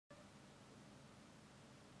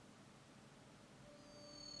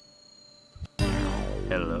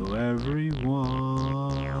Hello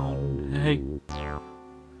everyone. Hey.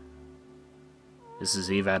 This is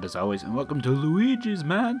Evad as always, and welcome to Luigi's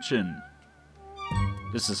Mansion.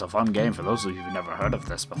 This is a fun game for those of you who've never heard of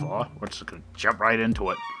this before. We're just gonna jump right into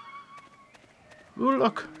it. Ooh,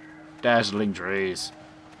 look. Dazzling trees.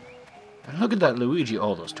 And look at that Luigi.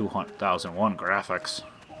 Oh, those 2001 graphics.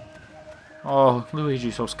 Oh,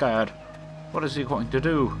 Luigi's so scared. What is he going to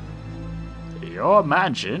do? Your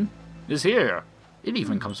mansion is here. It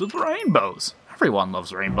even comes with rainbows. Everyone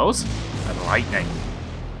loves rainbows. And lightning.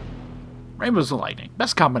 Rainbows and lightning.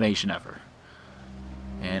 Best combination ever.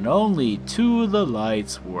 And only 2 of the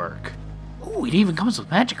lights work. Ooh, it even comes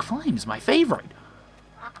with magic flames. My favorite.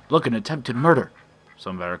 Look, an attempted murder.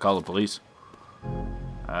 Some better call the police.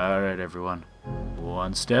 Alright, everyone.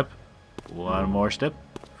 One step. One more step.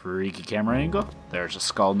 Freaky camera angle. There's a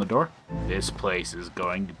skull in the door. This place is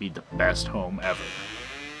going to be the best home ever.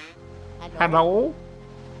 Hello?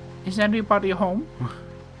 Is anybody home?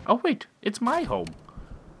 Oh wait, it's my home.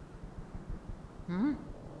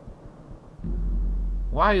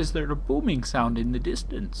 Why is there a booming sound in the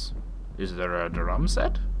distance? Is there a drum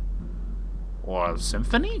set? Or a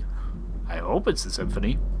symphony? I hope it's a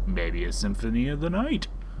symphony. Maybe a symphony of the night.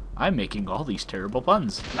 I'm making all these terrible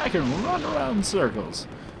puns, and I can run around in circles.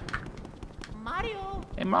 Mario!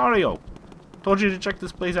 Hey Mario! Told you to check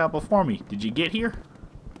this place out before me. Did you get here?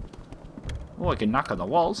 Oh, I can knock on the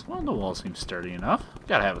walls. Well, the walls seem sturdy enough.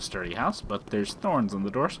 Gotta have a sturdy house, but there's thorns on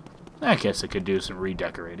the doors. I guess I could do some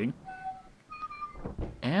redecorating.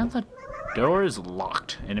 And the door is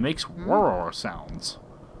locked, and it makes whir sounds.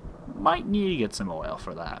 Might need to get some oil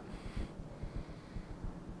for that.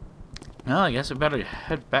 Well, I guess I better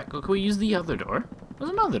head back. Can we use the other door?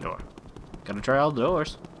 There's another door. Gotta try all the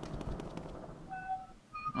doors.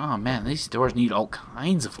 Oh man, these doors need all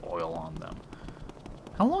kinds of oil on them.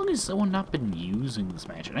 How long has someone not been using this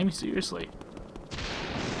mansion? I mean, seriously.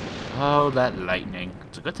 Oh, that lightning.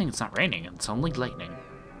 It's a good thing it's not raining. It's only lightning.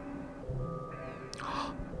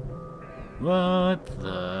 What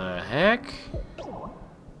the heck?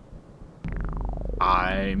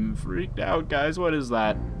 I'm freaked out, guys. What is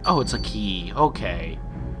that? Oh, it's a key. Okay.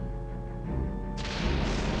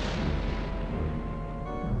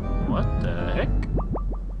 What the heck?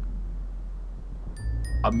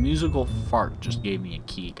 A musical fart just gave me a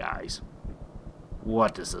key, guys.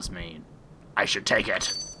 What does this mean? I should take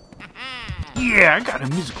it. Yeah, I got a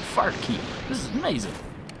musical fart key. This is amazing.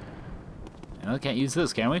 Well, can't use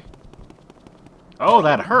this, can we? Oh,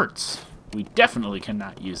 that hurts. We definitely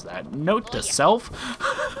cannot use that. Note to self.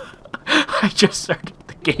 I just started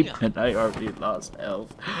the game and I already lost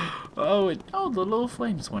health. Oh, the little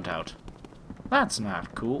flames went out. That's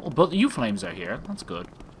not cool. But you flames are here. That's good.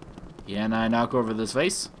 Can I knock over this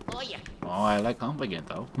face? Oh yeah. Oh, I like humping it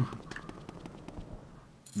though.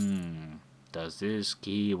 Does this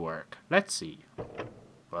key work? Let's see.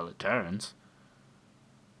 Well, it turns.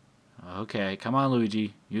 Okay, come on,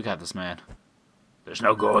 Luigi. You got this, man. There's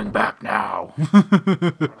no going back now.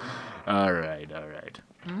 Alright, alright.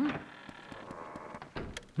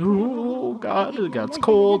 Oh, God, it gets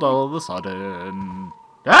cold all of a sudden.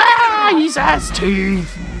 Ah, he has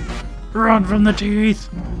teeth! Run from the teeth!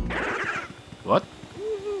 What?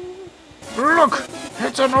 Look!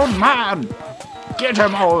 It's an old man! Get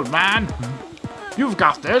him, old man! You've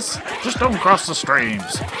got this! Just don't cross the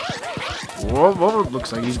streams! Whoa, whoa,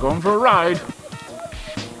 looks like he's going for a ride.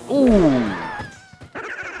 Ooh!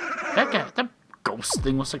 That ghost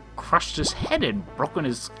thing must have crushed his head and broken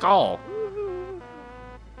his skull.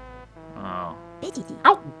 Oh.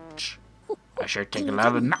 Ouch! I sure take a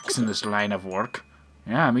lot of knocks in this line of work.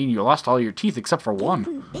 Yeah, I mean, you lost all your teeth except for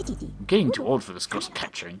one. I'm getting too old for this ghost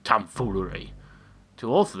catching tomfoolery.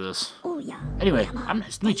 Too old for this. Anyway, I'm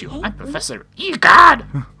nice to meet you. I'm Professor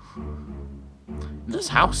Evad! In this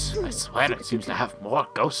house, I swear it seems to have more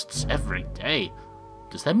ghosts every day.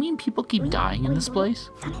 Does that mean people keep dying in this place?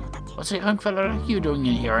 What's it, young fella? You doing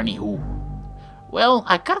in here anywho? Well,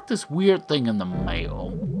 I got this weird thing in the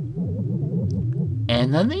mail.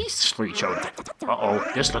 And then these 3 showed up.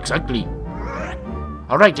 Uh-oh, this looks ugly.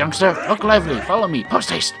 Alright, youngster, look lively. Follow me. Post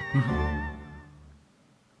haste.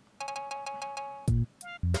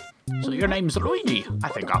 So your name's Luigi. I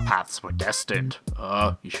think our paths were destined.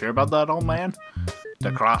 You sure about that, old man?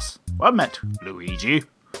 The cross. What meant, Luigi?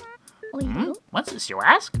 What's this, you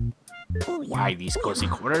ask? Why these cozy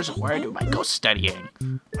quarters? Where do my ghosts studying?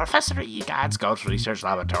 Professor Egad's Ghost Research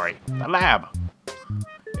Laboratory. The lab.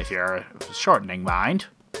 If you're shortening mind.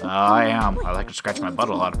 I am. I like to scratch my butt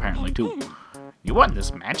a lot, apparently, too. You won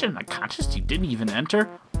this mansion in a contest you didn't even enter?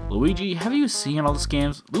 Luigi, have you seen all the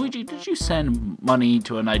scams? Luigi, did you send money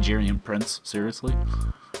to a Nigerian prince? Seriously?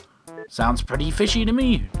 Sounds pretty fishy to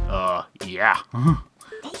me. Yeah.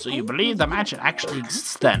 So you believe the mansion actually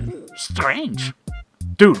exists then? Strange.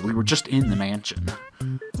 Dude, we were just in the mansion.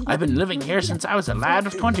 I've been living here since I was a lad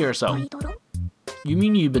of 20 or so. You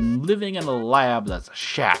mean you've been living in a lab that's a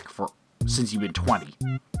shack since you've been 20?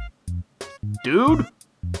 Dude?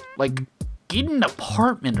 Like, get an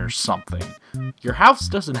apartment or something. Your house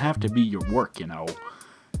doesn't have to be your work, you know.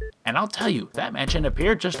 And I'll tell you, that mansion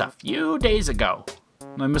appeared just a few days ago.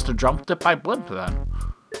 I must have jumped it by blimp then.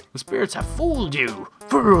 The spirits have fooled you.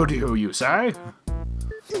 Fooled you, you say?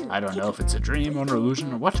 I don't know if it's a dream or an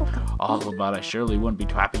illusion or what. All but I surely wouldn't be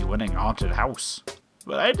too happy winning a haunted house.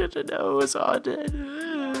 But I didn't know it was haunted.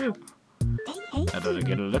 I didn't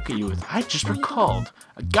get a look at you. I just recalled.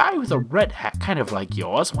 A guy with a red hat kind of like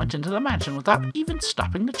yours went into the mansion without even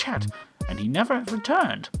stopping to chat. And he never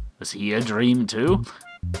returned. Was he a dream too?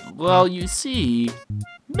 Well, you see,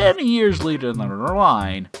 many years later down the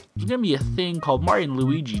line, there's gonna be a thing called Mario and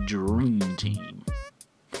Luigi Dream Team.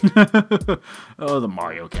 Oh, the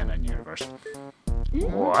Mario Canon universe.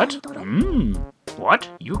 What? What?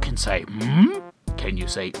 You can say Can you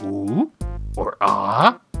say ooh? Or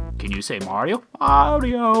ah? Can you say Mario?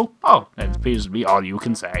 Mario. Oh, that appears to be all you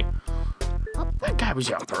can say. That guy was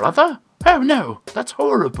your brother? Oh no, that's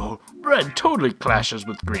horrible. Red totally clashes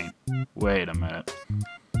with green. Wait a minute.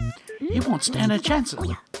 He won't stand a chance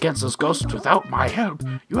against those ghosts without my help.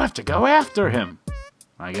 You have to go after him.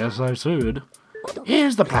 I guess I should.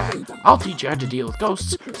 Here's the plan. I'll teach you how to deal with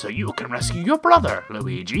ghosts so you can rescue your brother,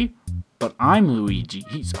 Luigi. But I'm Luigi.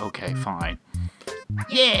 He's okay, fine.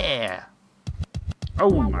 Yeah!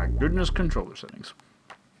 Oh my goodness, controller settings.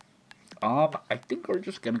 I think we're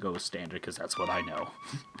just gonna go with standard because that's what I know.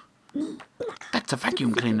 That's a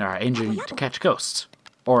vacuum cleaner I engineered to catch ghosts.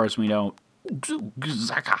 Or as we know,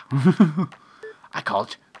 Zaka. I call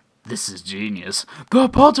it, this is genius, the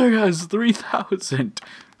Poltergeist 3000.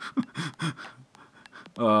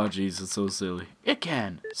 Oh jeez, it's so silly. It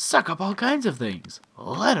can suck up all kinds of things.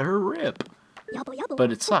 Let her rip.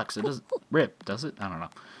 But it sucks, it doesn't rip, does it? I don't know.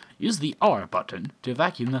 Use the R button to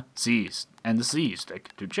vacuum the C and the C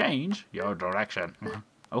stick to change your direction.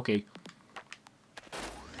 Okay.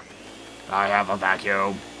 I have a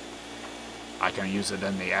vacuum. I can use it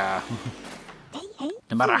in the air.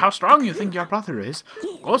 No matter how strong you think your brother is,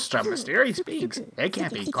 ghosts are mysterious beings. They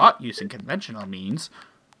can't be caught using conventional means.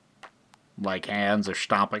 Like hands or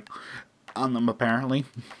stomping on them, apparently.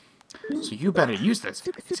 So you better use this.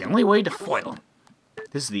 It's the only way to foil.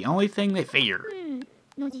 This is the only thing they fear.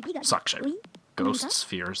 Suction. Ghosts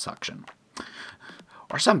fear suction.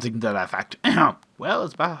 Or something to that effect. Well,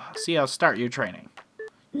 it's about to see how start your training.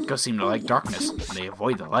 Ghosts seem to like darkness, and they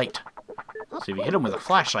avoid the light. So if you hit them with a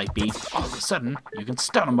flashlight beam, all of a sudden, you can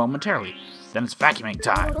stun them momentarily. Then it's vacuuming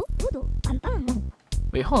time.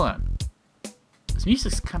 Wait, hold on. This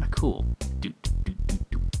music's kind of cool.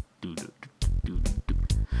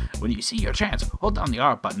 When you see your chance, hold down the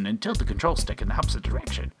R button and tilt the control stick in the opposite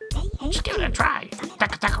direction. Just give it a try.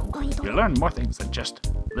 You'll learn more things than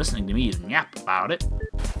just listening to me yap about it.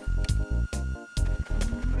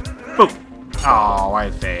 Boom. Oh,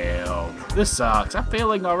 I failed. This sucks. I'm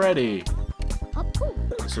failing already.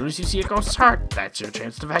 As soon as you see a ghost's heart, that's your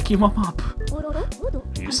chance to vacuum them up.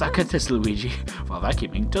 You suck at this, Luigi. While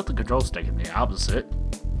vacuuming, tilt the control stick in the opposite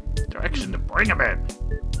direction to bring him in.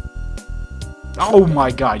 Oh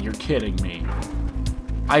my god, you're kidding me.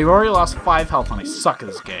 I already lost 5 health and I suck at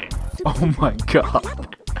this game. Oh my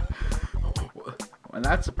god. When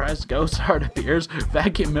that surprised ghost heart appears,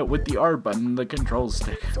 vacuum it with the R button and the control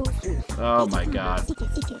stick. Oh my god.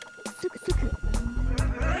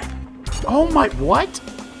 Oh my, what?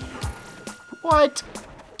 What?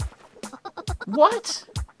 What?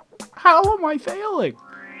 How am I failing?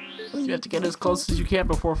 You have to get as close as you can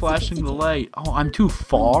before flashing the light. Oh, I'm too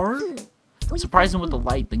far? Surprise him with the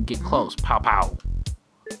light, then get close. Pow pow.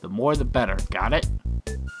 The more the better. Got it?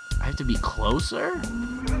 I have to be closer?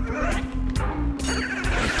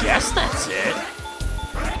 I guess that's it.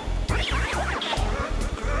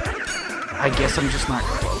 I guess I'm just not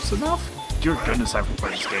close enough? Dear goodness, I've been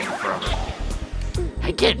playing this game forever.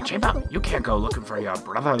 Hey kid, check out. You can't go looking for your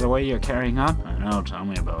brother the way you're carrying on. I know, tell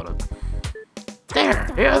me about it. There,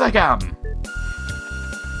 here they come.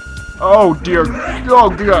 Oh dear,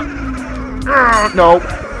 oh dear. No.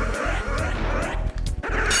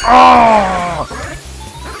 Oh!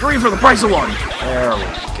 3 for the price of 1. There we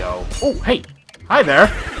go. Oh, hey. Hi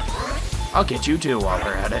there. I'll get you too while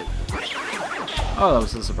we're at it. Oh, that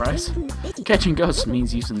was a surprise. Catching ghosts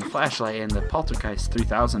means using the flashlight, and the Poltergeist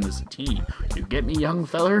 3000 is a tea. You get me, young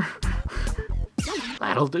feller?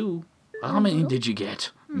 That'll do. How many did you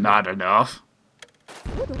get? Not enough.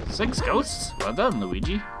 6 ghosts? Well done,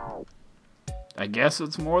 Luigi. I guess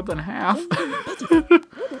it's more than half.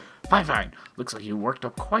 Fine. Looks like you worked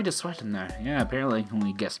up quite a sweat in there. Yeah, apparently you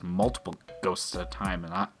only guessed multiple ghosts at a time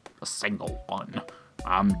and not a single one.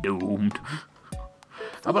 I'm doomed.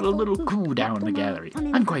 How about a little cool down in the gallery?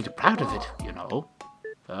 I'm quite proud of it, you know.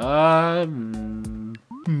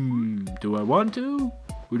 Do I want to?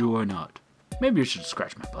 Or do I not? Maybe I should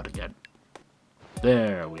scratch my butt again.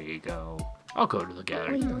 There we go. I'll go to the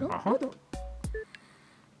gallery.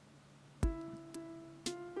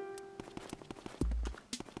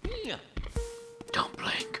 Don't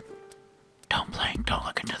blink. Don't blink. Don't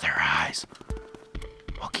look into their eyes.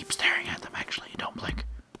 We'll keep staring at them, actually. Don't blink.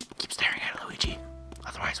 Keep staring at Luigi.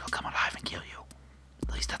 Otherwise, we'll come alive and kill you.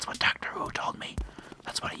 At least that's what Doctor Who told me.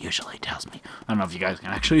 That's what it usually tells me. I don't know if you guys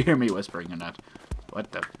can actually hear me whispering or not.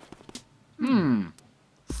 What the...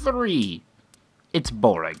 3. It's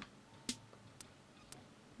boring.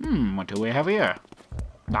 What do we have here?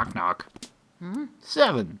 Knock knock.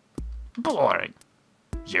 7. Boring.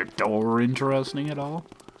 Is your door interesting at all?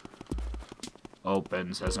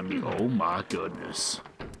 Open sesame. Oh my goodness.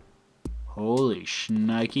 Holy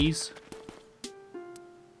shnikes.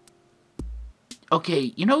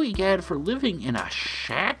 Okay, you know what you get for living in a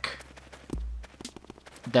shack?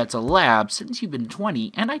 That's a lab since you've been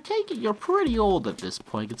 20, and I take it you're pretty old at this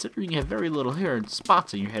point, considering you have very little hair and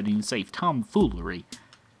spots in your head and you say tomfoolery.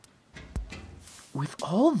 With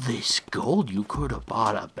all this gold, you could have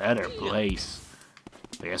bought a better place.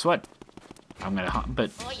 But guess what? I'm gonna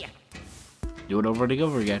but do it over and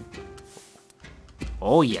over again.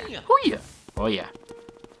 Oh yeah. Oh yeah. Oh yeah.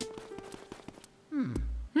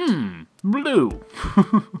 Blue.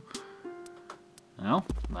 Well,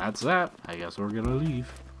 that's that. I guess we're gonna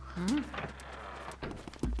leave.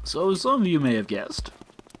 So some of you may have guessed,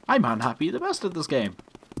 I might not be the best at this game,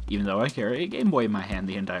 even though I carry a Game Boy in my hand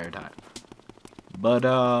the entire time. But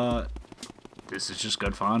this is just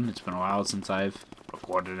good fun. It's been a while since I've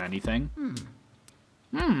recorded anything.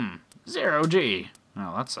 0G.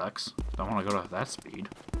 Oh, that sucks. Don't want to go to that speed.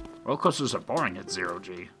 Roller coasters are boring at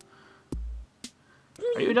 0G.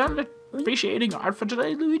 Are you done appreciating art for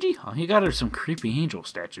today, Luigi? Oh, you got her some creepy angel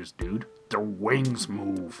statues, dude. Their wings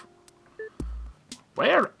move.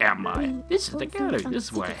 Where am I? This is the gallery. This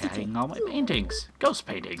is where I hang all my paintings. Ghost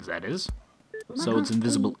paintings, that is. So it's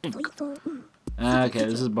invisible ink. Okay,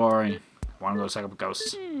 this is boring. Wanna go suck up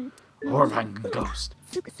ghosts? Horrifying ghost.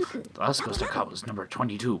 The last ghost I caught was number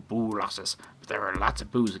 22, Boo losses. But there were lots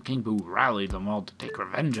of boos, and King Boo rallied them all to take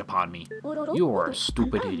revenge upon me. You are a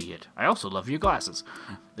stupid idiot. I also love your glasses.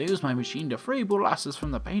 They used my machine to free Boo losses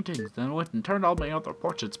from the paintings, then went and turned all my other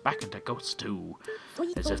portraits back into ghosts too.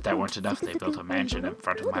 As if that weren't enough, they built a mansion in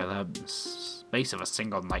front of my lab in the space of a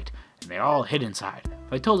single night, and they all hid inside.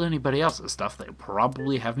 If I told anybody else this stuff, they'd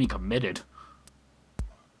probably have me committed.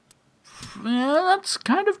 Yeah, that's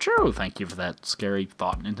kind of true. Thank you for that scary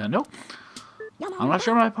thought, Nintendo. I'm not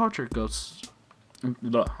sure my portrait ghosts...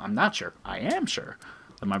 I'm not sure. I am sure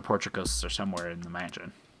that my portrait ghosts are somewhere in the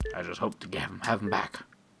mansion. I just hope to have them back.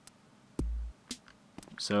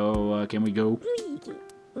 So, can we go?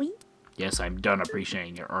 Yes, I'm done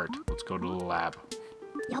appreciating your art. Let's go to the lab.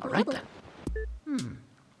 Alright then.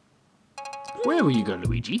 Where will you go,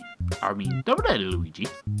 Luigi? I mean, over there, Luigi.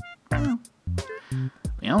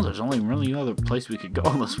 You know, there's only really other place we could go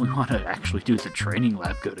unless we want to actually do the training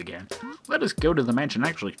lab good again. Let us go to the mansion and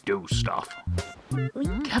actually do stuff.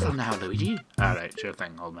 Careful now, Luigi. Alright, sure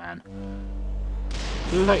thing, old man.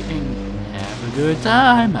 Lightning, have a good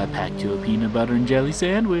time. I packed you a peanut butter and jelly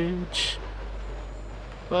sandwich.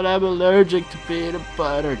 But I'm allergic to peanut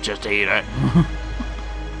butter. Just eat it.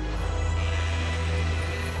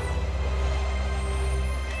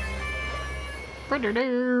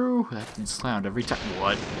 That sound every time.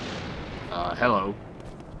 What? Hello.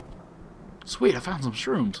 Sweet, I found some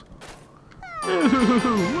shrooms. Where did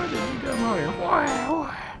you go, Mario?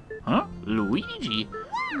 Wow. Huh? Luigi?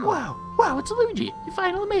 Wow, it's Luigi. You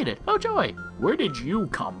finally made it. Oh, joy. Where did you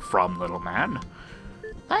come from, little man?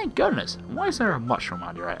 Thank goodness. Why is there a mushroom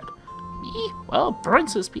on your head? Me? Well,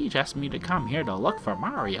 Princess Peach asked me to come here to look for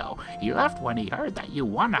Mario. He left when he heard that you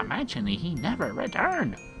won a mansion and he never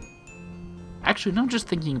returned. Actually, no, I'm just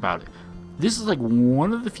thinking about it. This is like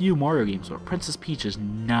one of the few Mario games where Princess Peach is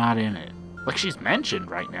not in it. Like, she's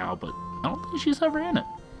mentioned right now, but I don't think she's ever in it.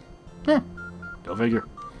 Go figure.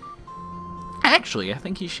 Actually, I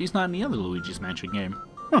think she's not in the other Luigi's Mansion game.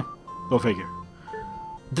 Go figure.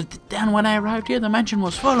 Then when I arrived here, the mansion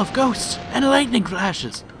was full of ghosts and lightning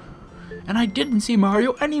flashes. And I didn't see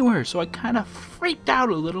Mario anywhere, so I kind of freaked out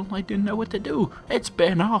a little. I didn't know what to do. It's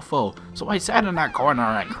been awful. So I sat in that corner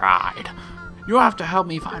and cried. You have to help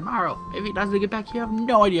me find Mario. If he doesn't get back, you have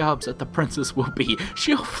no idea how upset the princess will be.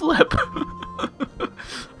 She'll flip.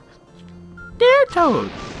 Dear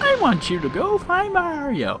Toad, I want you to go find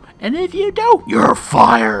Mario. And if you don't, you're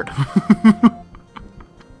fired.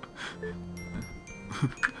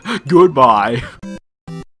 Goodbye.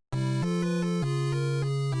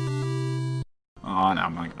 Oh, no,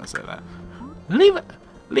 I'm not gonna say that.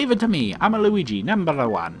 Leave it to me. I'm a Luigi, number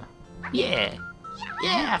 1. Yeah.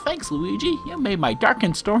 Yeah, thanks, Luigi. You made my dark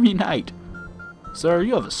and stormy night. Sir,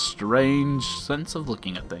 you have a strange sense of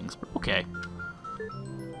looking at things, but okay.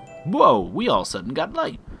 Whoa, we all of a sudden got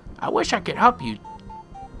light. I wish I could help you.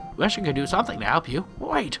 Wish I could do something to help you.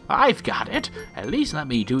 Wait, I've got it. At least let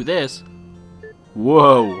me do this.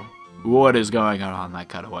 Whoa. What is going on that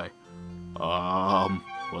cutaway?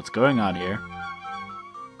 What's going on here?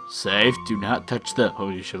 Safe, do not touch the... Oh,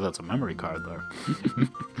 you sure that's a memory card there?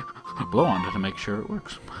 Blow on it to make sure it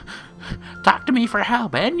works. Talk to me for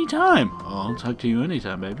help anytime. I'll talk to you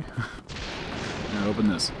anytime, baby. Now open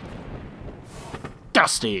this.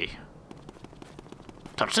 Dusty!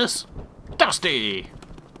 Touch this. Dusty!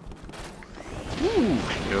 Ooh,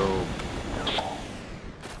 yo.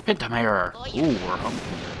 Hit the mirror. Ooh, we're home.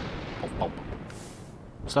 Oh.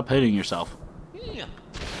 Stop hitting yourself.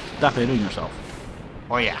 Stop hitting yourself.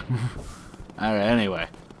 Oh yeah. Alright, anyway.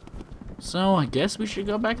 So, I guess we should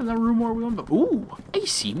go back in the room where we went. But ooh, I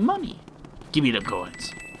see money. Give me them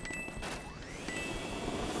coins.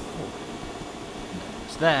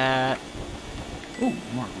 What's that? Ooh,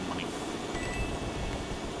 more money.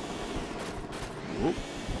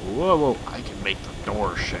 Whoa, I can make the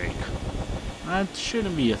door shake. That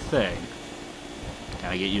shouldn't be a thing.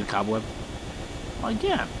 Can I get you a cobweb? I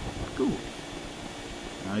can. Cool.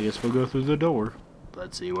 I guess we'll go through the door.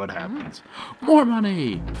 Let's see what happens. More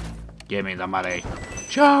money! Give me the money.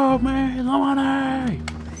 Show me the money!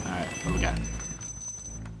 Alright, what do we got?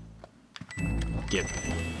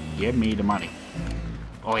 Give me the money.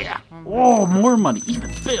 Oh yeah. Oh, more money.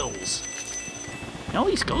 Even bills. Now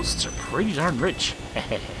these ghosts are pretty darn rich.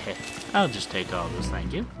 I'll just take all this,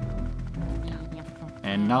 thank you.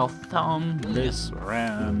 And I'll thumb this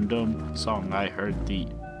random song I heard the...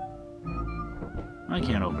 I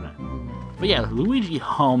can't open it. But yeah, Luigi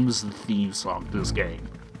hums the theme song to this game.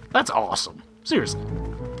 That's awesome. Seriously.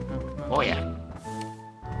 Oh yeah.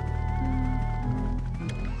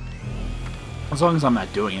 As long as I'm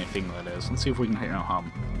not doing anything that is. Let's see if we can hear a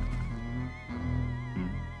hum.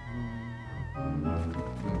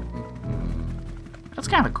 That's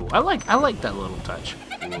kind of cool. I like that little touch.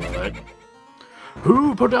 What?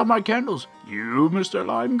 Who put out my candles? You, Mr.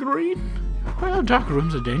 Lime Green? Well, dark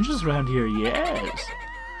rooms are dangerous around here, yes.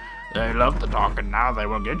 They love the dark and now they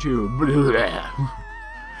will get you.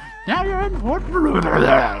 Now you're in port.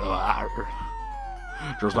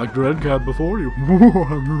 Just like the red cat before you.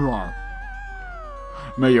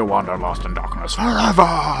 May you wander lost in darkness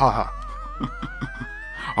forever.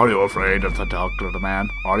 Are you afraid of the dark, little man?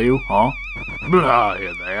 Are you, huh?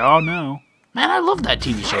 Here they are now. Man, I love that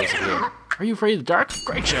TV show as a kid. Are you afraid of the dark?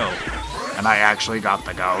 Great show. And I actually got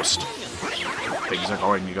the ghost. Things are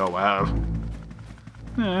going to go well.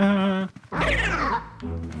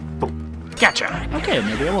 Boom. Gotcha. Okay,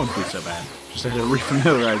 maybe I won't do so bad. Just had to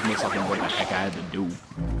refamiliarize myself with what the heck I had to do.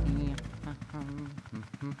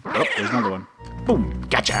 Oh, there's another one. Boom.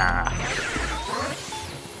 Gotcha.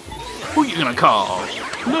 Who are you gonna call?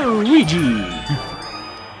 Luigi.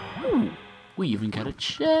 Ooh, we even got a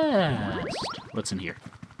chest. What's in here?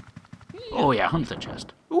 Oh yeah, hunt the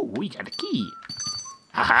chest. Ooh, we got a key.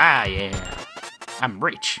 Haha, yeah. I'm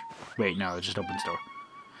rich. Wait, no, it just opens door.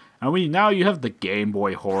 And now you have the Game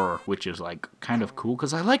Boy Horror, which is like kind of cool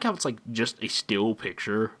because I like how it's like just a still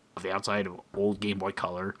picture of the outside of old Game Boy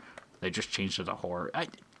Color. They just changed it to horror.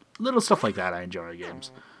 Little stuff like that I enjoy in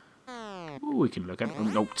games. Ooh, we can look at it.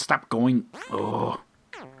 No, stop going. Oh,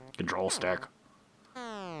 control stick.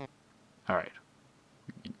 Alright.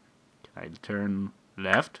 Can I turn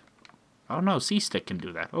left? Oh no, C-stick can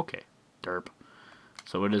do that. Okay, derp.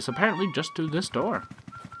 So it is apparently just to this door.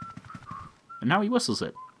 And now he whistles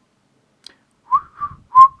it.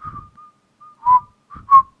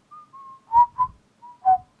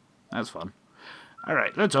 That's fun.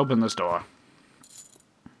 Alright, let's open this door.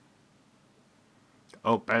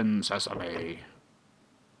 Open sesame.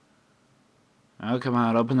 Oh, come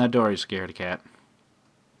on, open that door, you scaredy cat.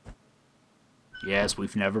 Yes,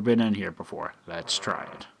 we've never been in here before. Let's try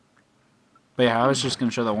it. But yeah, I was just going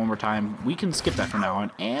to show that one more time. We can skip that from now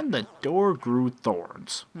on. And the door grew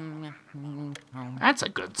thorns. That's a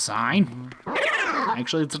good sign.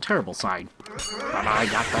 Actually, it's a terrible sign. But I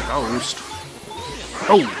got the ghost.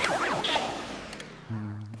 Oh!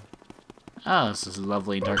 Ah, this is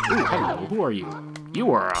lovely and dark. Ooh, hello, who are you?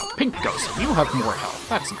 You are a pink ghost. You have more health.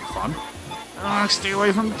 That's no fun. Stay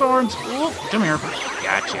away from the thorns. Ooh, come here.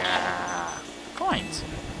 Gotcha. Coins.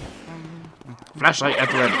 Flashlight at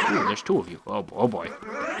the ready. Ooh, there's two of you. Oh boy.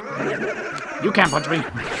 You can't punch me.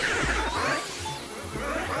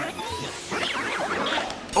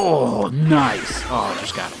 Oh, nice. Oh,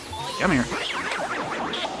 just got him. Come here.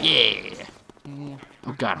 Yeah.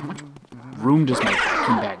 Oh, God. How much room does my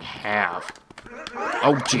vacuum bag have?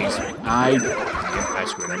 Oh, jeez. I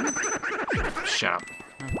screwed it. Shut up.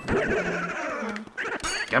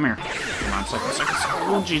 Come here. Come on, second.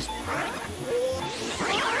 Oh, jeez.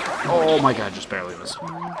 Oh, my God. Just barely missed.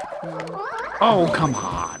 Oh, come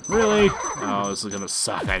on. Really? Oh, this is gonna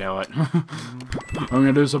suck. I know it. I'm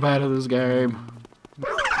gonna do so bad at this game.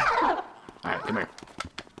 Alright, come here.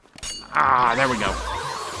 Ah, there we go.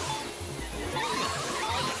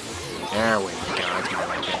 There we go. That's more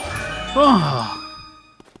like it. Oh.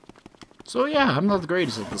 So yeah, I'm not the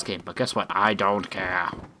greatest at this game, but guess what? I don't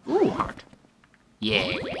care. Ooh, heart.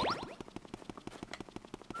 Yeah. You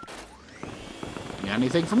got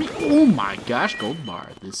anything for me? Oh my gosh, gold bar.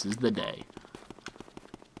 This is the day.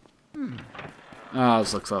 Oh,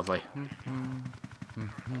 this looks lovely.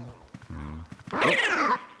 Oh.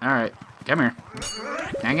 Alright, come here.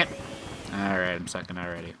 Dang it. Alright, I'm sucking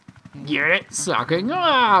already. Get it? Sucking?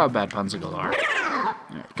 Ah, bad puns galore.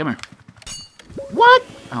 Alright, come here. What?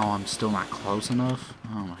 Oh, I'm still not close enough?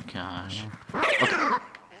 Oh my gosh. Okay.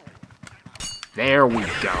 There we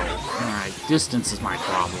go. Alright, distance is my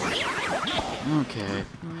problem. Okay.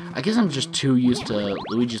 I guess I'm just too used to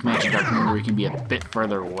Luigi's Mansion Dark Moon where he can be a bit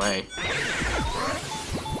further away.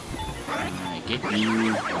 Alright, get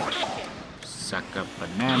you. Suck up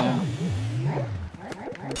banana.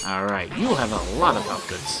 Alright, you have a lot of health,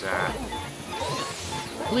 good sir.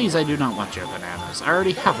 Please, I do not want your bananas. I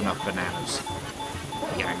already have enough bananas.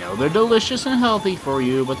 Yeah, I know they're delicious and healthy for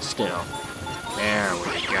you, but still. There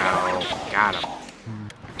we go. Got him.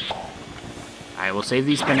 I will save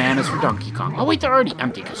these bananas for Donkey Kong. Oh, wait, they're already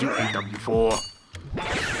empty because you ate them before.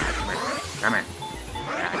 Come here.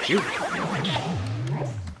 Got you.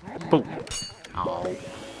 Boom. Oh.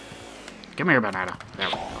 Come here, banana. There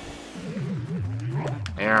we go.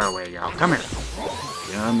 There we go. Come here.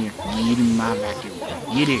 Come here. Eat in my vacuum.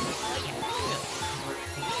 Eat it.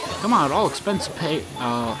 Come on, all expenses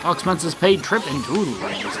paid trip into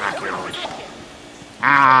Luigi's vacuum.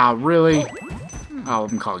 Ah, really? Oh,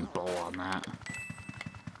 I'm calling bull on that.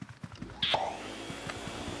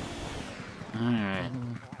 Alright.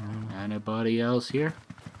 Anybody else here?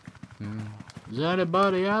 Is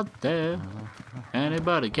anybody out there?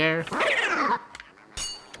 Anybody care? There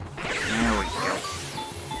we go.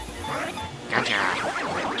 Gotcha.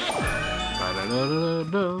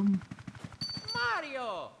 Ba-da-da-da-dum.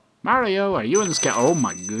 Mario, are you in the sky? Oh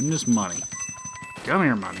my goodness, money. Come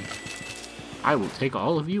here, money. I will take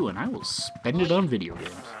all of you and I will spend it on video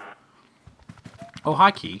games. Oh,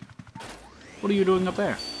 hi, Key. What are you doing up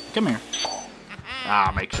there? Come here.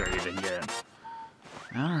 Ah, make sure you didn't get it.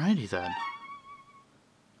 Alrighty then.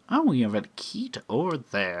 Oh, we have a key to over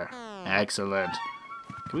there. Excellent.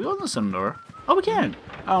 Can we open this door? Oh, we can.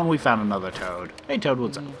 Oh, and we found another Toad. Hey, Toad,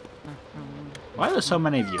 what's up? Why are there so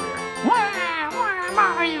many of you here?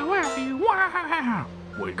 Mario, where are you?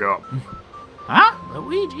 Wake up. Huh?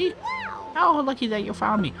 Luigi? Oh, lucky that you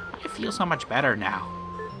found me. I feel so much better now.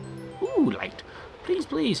 Ooh, light. Please,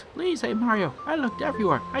 please, please, hey Mario. I looked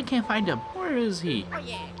everywhere. I can't find him. Where is he? Oh,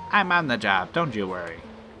 yeah. I'm on the job. Don't you worry.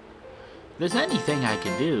 If there's anything I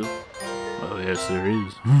can do. Oh, yes, there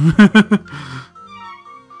is.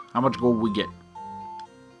 How much gold we get?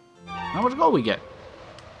 How much gold we get?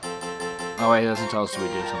 Oh, wait, it doesn't tell us we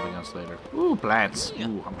do something else later. Ooh, plants.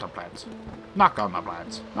 Ooh, humped up plants. Knock on the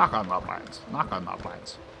plants. Knock on the plants. Knock on the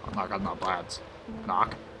plants. Knock on the plants.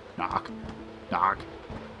 Knock. Knock. Knock.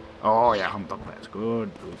 Oh, yeah, humped up plants.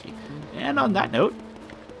 Good, Luigi. And on that note,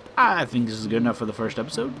 I think this is good enough for the first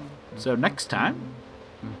episode. So next time,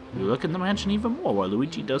 we look in the mansion even more while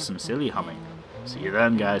Luigi does some silly humming. See you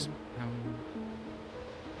then, guys.